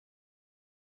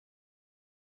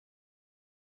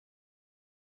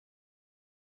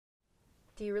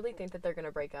Do you really think that they're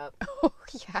gonna break up? Oh,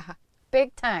 yeah.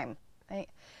 Big time. I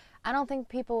don't think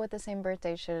people with the same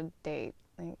birthday should date.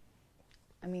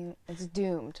 I mean, it's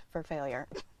doomed for failure.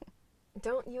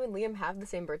 Don't you and Liam have the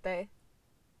same birthday?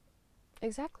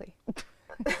 Exactly.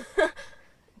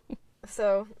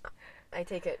 So, I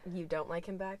take it you don't like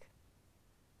him back?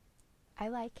 I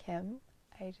like him.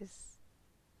 I just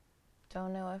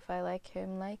don't know if I like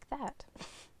him like that.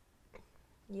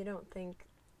 You don't think...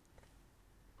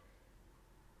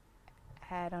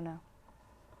 I don't know.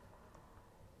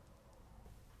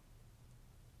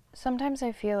 Sometimes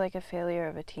I feel like a failure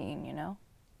of a teen, you know?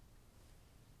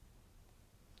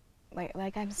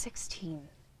 Like I'm 16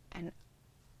 and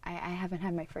I haven't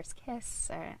had my first kiss,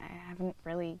 or I haven't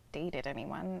really dated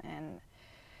anyone, and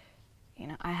you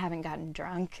know, I haven't gotten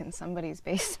drunk in somebody's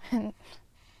basement.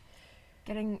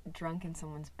 Getting drunk in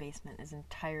someone's basement is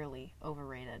entirely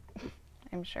overrated.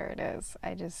 I'm sure it is.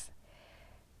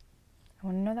 I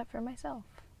want to know that for myself.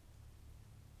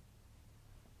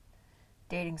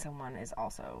 Dating someone is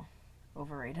also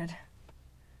overrated.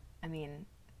 I mean,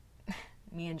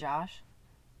 me and Josh,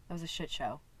 that was a shit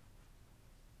show.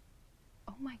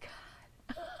 Oh my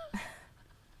god.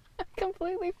 I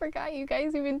completely forgot you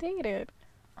guys even dated.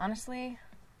 Honestly,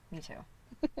 me too.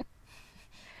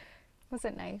 Was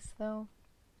it nice though?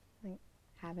 Like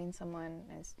having someone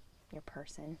as your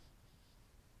person?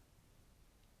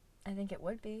 I think it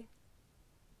would be.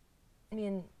 Me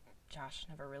and Josh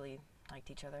never really liked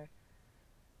each other.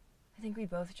 I think we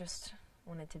both just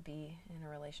wanted to be in a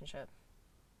relationship.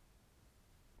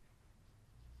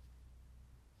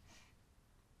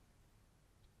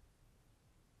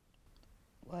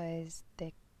 Was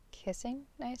the kissing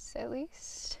nice at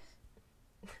least?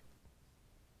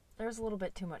 There was a little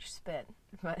bit too much spit,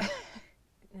 but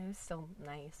it was still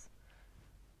nice.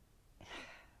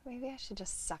 Maybe I should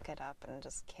just suck it up and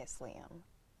just kiss Liam.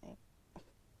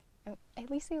 At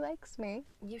least he likes me.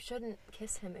 You shouldn't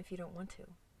kiss him if you don't want to.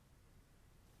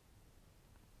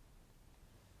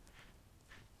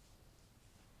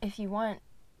 If you want,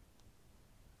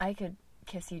 I could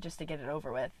kiss you just to get it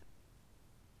over with.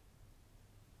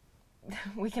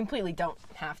 We completely don't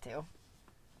have to.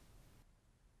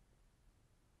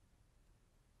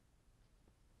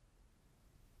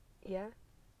 Yeah?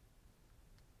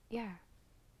 Yeah.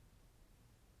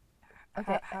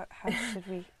 Okay. How should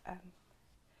we,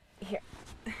 Here.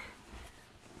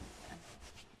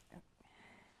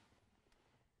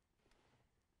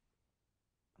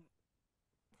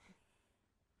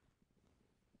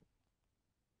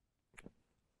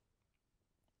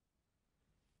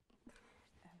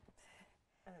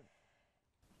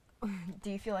 Do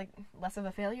you feel like less of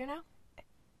a failure now?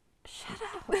 Shut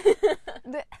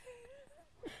up.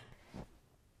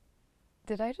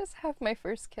 Did I just have my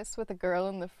first kiss with a girl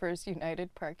in the First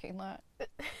United parking lot?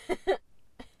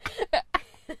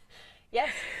 Yes.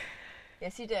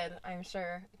 Yes, you did. I'm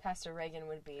sure Pastor Reagan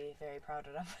would be very proud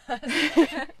of us.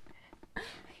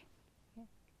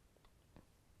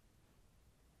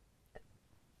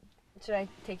 Should I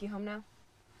take you home now?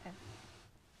 Okay.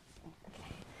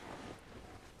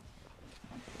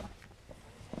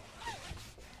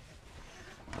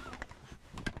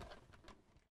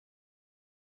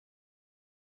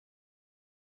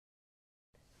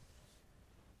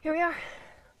 Here we are.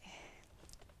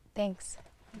 Thanks.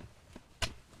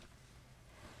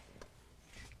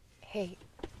 Hey,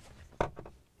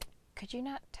 could you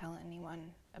not tell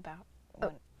anyone about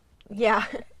when... Yeah,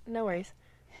 no worries.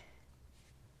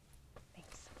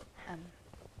 Thanks.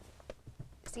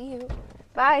 See you.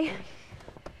 Bye.